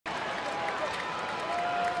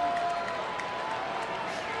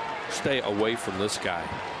stay away from this guy.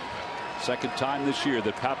 Second time this year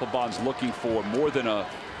that Papelbon's looking for more than a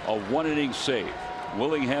one-inning save.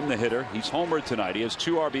 Willingham, the hitter, he's homered tonight. He has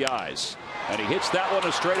 2 RBIs. And he hits that one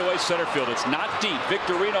to straightaway center field. It's not deep.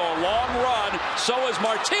 Victorino, a long run. So is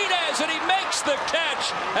Martinez, and he makes the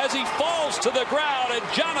catch as he falls to the ground. And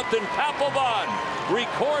Jonathan Papelbon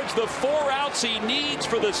records the 4 outs he needs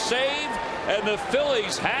for the save. And the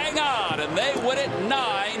Phillies hang on, and they win it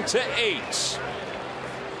 9-8.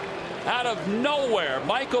 Out of nowhere,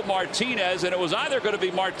 Michael Martinez, and it was either going to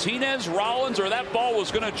be Martinez, Rollins, or that ball was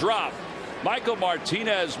going to drop. Michael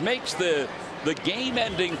Martinez makes the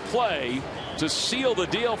game-ending play to seal the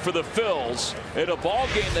deal for the Phils in a ball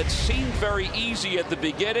game that seemed very easy at the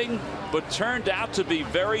beginning, but turned out to be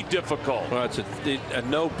very difficult. Well, it's a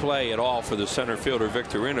no play at all for the center fielder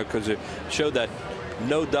Victorino, because it showed that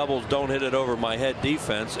no doubles, don't hit it over my head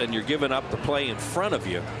defense, and you're giving up the play in front of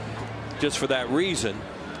you just for that reason.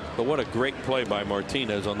 But what a great play by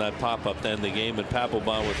Martinez on that pop-up to end the game, and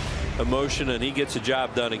Papelbon with emotion, and he gets the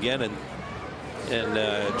job done again.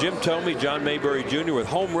 And Jim Thome, John Mayberry Jr. with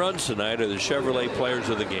home runs tonight are the Chevrolet players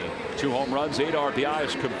of the game. 2 home runs, 8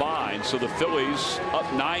 RBIs combined. So the Phillies up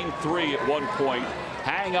 9-3 at one point,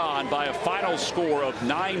 hang on by a final score of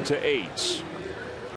 9-8.